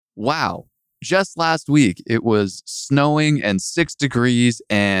wow, just last week it was snowing and 6 degrees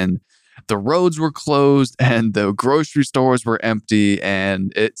and the roads were closed and the grocery stores were empty.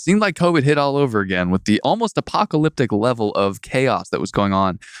 And it seemed like COVID hit all over again with the almost apocalyptic level of chaos that was going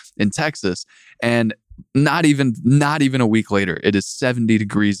on in Texas. And not even a week later, it is 70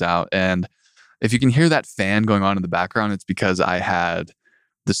 degrees out. And if you can hear that fan going on in the background, it's because I had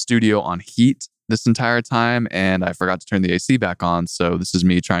the studio on heat this entire time and I forgot to turn the AC back on. So this is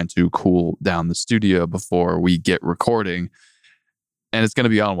me trying to cool down the studio before we get recording. And it's going to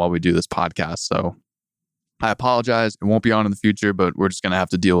be on while we do this podcast. So I apologize. It won't be on in the future, but we're just going to have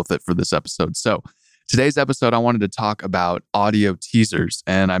to deal with it for this episode. So today's episode, I wanted to talk about audio teasers.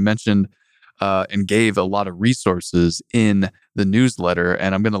 And I mentioned and gave a lot of resources in the newsletter.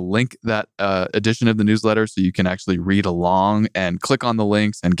 And I'm going to link that edition of the newsletter so you can actually read along and click on the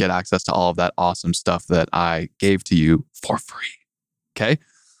links and get access to all of that awesome stuff that I gave to you for free. Okay.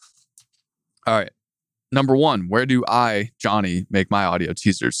 All right. Number one, where do I, Johnny, make my audio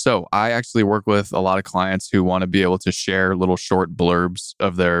teasers? So I actually work with a lot of clients who want to be able to share little short blurbs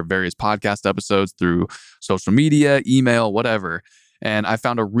of their various podcast episodes through social media, email, whatever. And I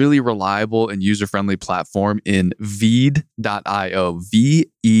found a really reliable and user-friendly platform in Veed.io,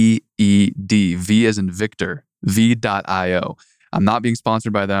 V-E-E-D, V as in Victor, Veed.io. I'm not being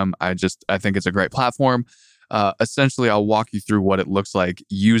sponsored by them. I think it's a great platform. Essentially, I'll walk you through what it looks like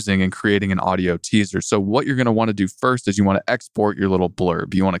using and creating an audio teaser. So what you're going to want to do first is you want to export your little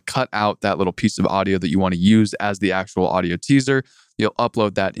blurb. You want to cut out that little piece of audio that you want to use as the actual audio teaser. You'll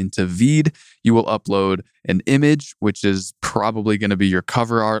upload that into Veed. You will upload an image, which is probably going to be your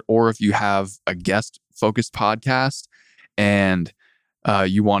cover art, or if you have a guest-focused podcast and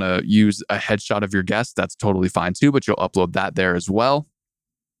you want to use a headshot of your guest, that's totally fine too, but you'll upload that there as well.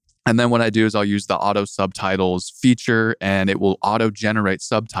 And then what I do is I'll use the auto subtitles feature and it will auto generate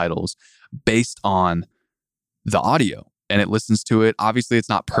subtitles based on the audio and it listens to it. Obviously, it's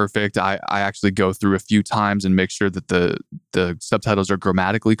not perfect. I actually go through a few times and make sure that the subtitles are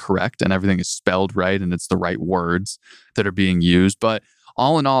grammatically correct and everything is spelled right and it's the right words that are being used. But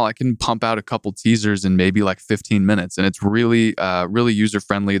all in all, I can pump out a couple teasers in maybe like 15 minutes and it's really, really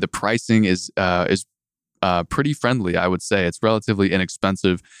user-friendly. The pricing is pretty friendly, I would say. It's relatively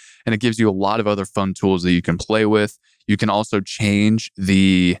inexpensive. And it gives you a lot of other fun tools that you can play with. You can also change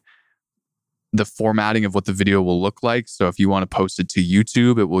the formatting of what the video will look like. So if you want to post it to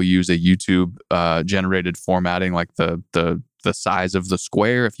YouTube, it will use a YouTube generated formatting like the size of the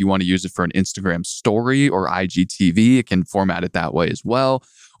square. If you want to use it for an Instagram story or IGTV, it can format it that way as well.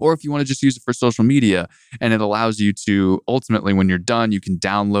 Or if you want to just use it for social media, and it allows you to ultimately, when you're done, you can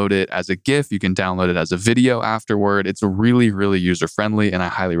download it as a GIF, you can download it as a video afterward. It's really, really user-friendly, and I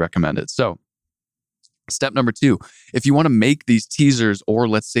highly recommend it. So step number 2, if you want to make these teasers, or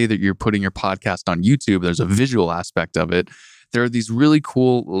let's say that you're putting your podcast on YouTube, there's a visual aspect of it. There are these really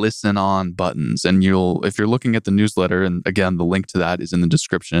cool listen on buttons. And if you're looking at the newsletter, and again, the link to that is in the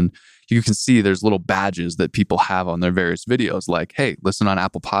description, you can see there's little badges that people have on their various videos like, hey, listen on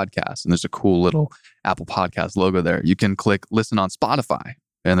Apple Podcasts. And there's a cool little Apple Podcast logo there. You can click listen on Spotify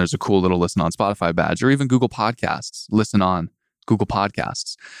and there's a cool little listen on Spotify badge, or even Google Podcasts, listen on Google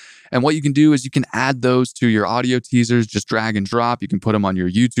Podcasts. And what you can do is you can add those to your audio teasers, just drag and drop. You can put them on your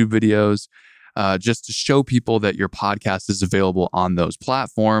YouTube videos. Just to show people that your podcast is available on those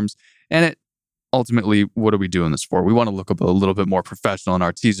platforms. And it ultimately, what are we doing this for? We want to look a little bit more professional in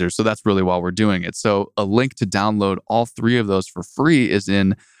our teasers. So that's really why we're doing it. So a link to download all 3 of those for free is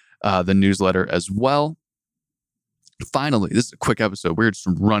in the newsletter as well. Finally, this is a quick episode. We're just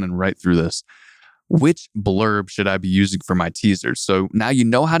running right through this. Which blurb should I be using for my teasers? So now you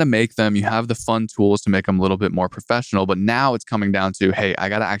know how to make them. You have the fun tools to make them a little bit more professional. But now it's coming down to, hey, I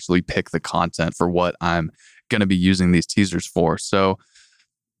got to actually pick the content for what I'm going to be using these teasers for. So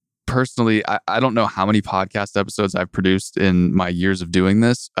personally, I don't know how many podcast episodes I've produced in my years of doing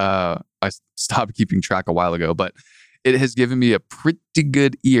this. I stopped keeping track a while ago, but it has given me a pretty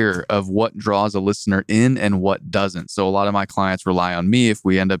good ear of what draws a listener in and what doesn't. So a lot of my clients rely on me if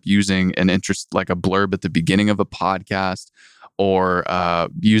we end up using an interest, like a blurb at the beginning of a podcast, or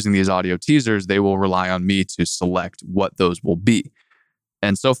using these audio teasers, they will rely on me to select what those will be.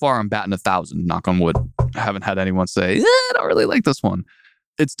 And so far, I'm batting 1,000, knock on wood. I haven't had anyone say, I don't really like this one.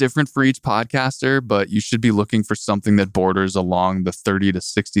 It's different for each podcaster, but you should be looking for something that borders along the 30 to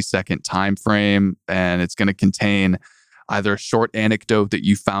 60 second time frame. And it's going to contain either a short anecdote that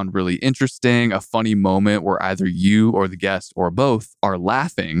you found really interesting, a funny moment where either you or the guest or both are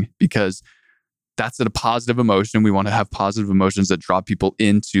laughing, because that's a positive emotion. We want to have positive emotions that draw people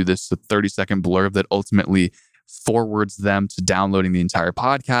into this 30-second blurb that ultimately forwards them to downloading the entire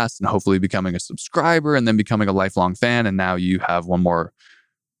podcast and hopefully becoming a subscriber and then becoming a lifelong fan. And now you have one more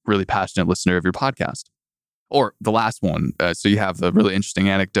really passionate listener of your podcast. Or the last one. So you have the really interesting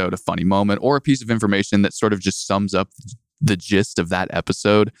anecdote, a funny moment, or a piece of information that sort of just sums up the gist of that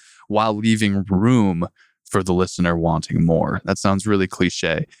episode while leaving room for the listener wanting more. That sounds really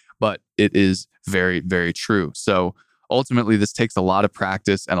cliche, but it is very, very true. So ultimately, this takes a lot of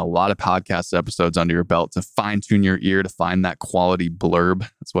practice and a lot of podcast episodes under your belt to fine-tune your ear to find that quality blurb.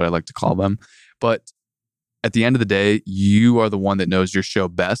 That's what I like to call them. But at the end of the day, you are the one that knows your show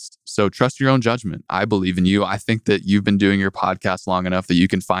best. So trust your own judgment. I believe in you. I think that you've been doing your podcast long enough that you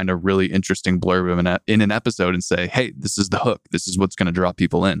can find a really interesting blurb in an episode and say, hey, this is the hook. This is what's going to draw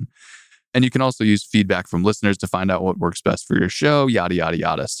people in. And you can also use feedback from listeners to find out what works best for your show, yada, yada,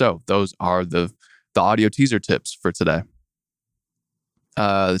 yada. So those are the audio teaser tips for today.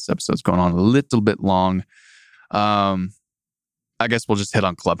 This episode's going on a little bit long. I guess we'll just hit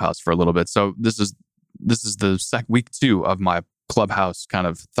on Clubhouse for a little bit. So this is the week 2 of my Clubhouse kind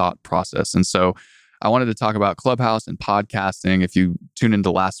of thought process. And so I wanted to talk about Clubhouse and podcasting. If you tune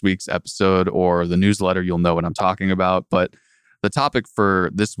into last week's episode or the newsletter, you'll know what I'm talking about. But the topic for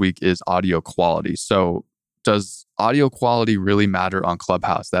this week is audio quality. So does audio quality really matter on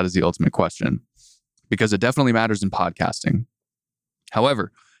Clubhouse? That is the ultimate question, because it definitely matters in podcasting.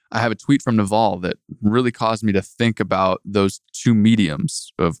 However, I have a tweet from Naval that really caused me to think about those two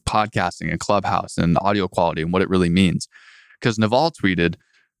mediums of podcasting and Clubhouse and audio quality and what it really means. Because Naval tweeted,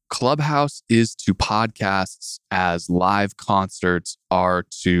 Clubhouse is to podcasts as live concerts are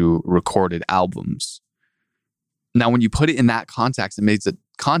to recorded albums. Now, when you put it in that context, it makes a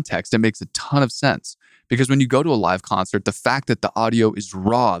ton of sense. Because when you go to a live concert, the fact that the audio is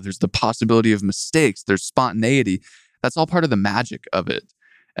raw, there's the possibility of mistakes, there's spontaneity, that's all part of the magic of it.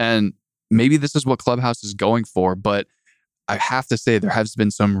 And maybe this is what Clubhouse is going for, but I have to say there has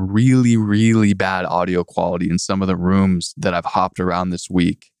been some really, really bad audio quality in some of the rooms that I've hopped around this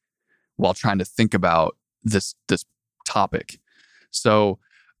week while trying to think about this topic. So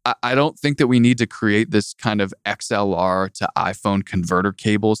I don't think that we need to create this kind of XLR to iPhone converter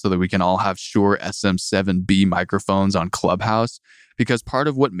cable so that we can all have Shure SM7B microphones on Clubhouse, because part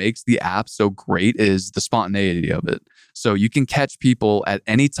of what makes the app so great is the spontaneity of it. So you can catch people at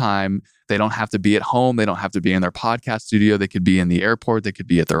any time. They don't have to be at home. They don't have to be in their podcast studio. They could be in the airport. They could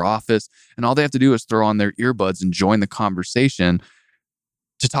be at their office. And all they have to do is throw on their earbuds and join the conversation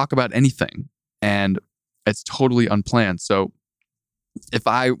to talk about anything. And it's totally unplanned. So if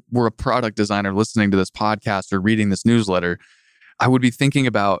I were a product designer listening to this podcast or reading this newsletter, I would be thinking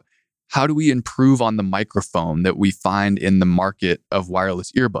about, how do we improve on the microphone that we find in the market of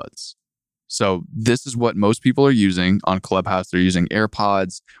wireless earbuds? So this is what most people are using on Clubhouse. They're using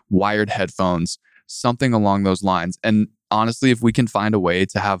AirPods, wired headphones, something along those lines. And honestly, if we can find a way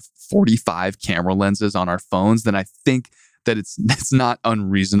to have 45 camera lenses on our phones, then I think that it's not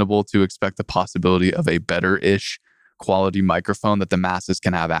unreasonable to expect the possibility of a better-ish quality microphone that the masses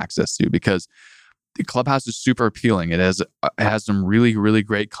can have access to, because the Clubhouse is super appealing. It has some really, really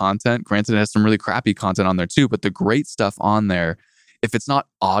great content. Granted, it has some really crappy content on there too, but the great stuff on there, if it's not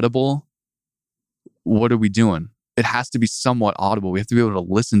audible, what are we doing? It has to be somewhat audible. We have to be able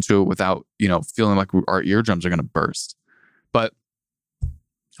to listen to it without, feeling like our eardrums are going to burst. But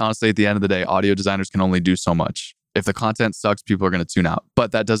honestly, at the end of the day, audio designers can only do so much. If the content sucks, people are going to tune out.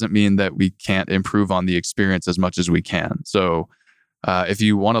 But that doesn't mean that we can't improve on the experience as much as we can. So if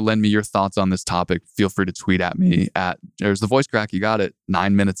you want to lend me your thoughts on this topic, feel free to tweet at me there's the voice crack. You got it.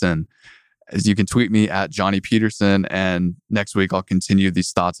 9 minutes in. As you can tweet me at Johnny Peterson. And next week, I'll continue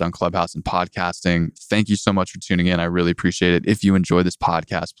these thoughts on Clubhouse and podcasting. Thank you so much for tuning in. I really appreciate it. If you enjoy this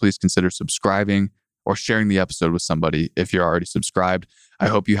podcast, please consider subscribing or sharing the episode with somebody if you're already subscribed. I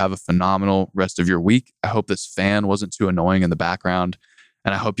hope you have a phenomenal rest of your week. I hope this fan wasn't too annoying in the background.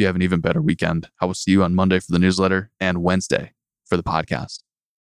 And I hope you have an even better weekend. I will see you on Monday for the newsletter and Wednesday for the podcast.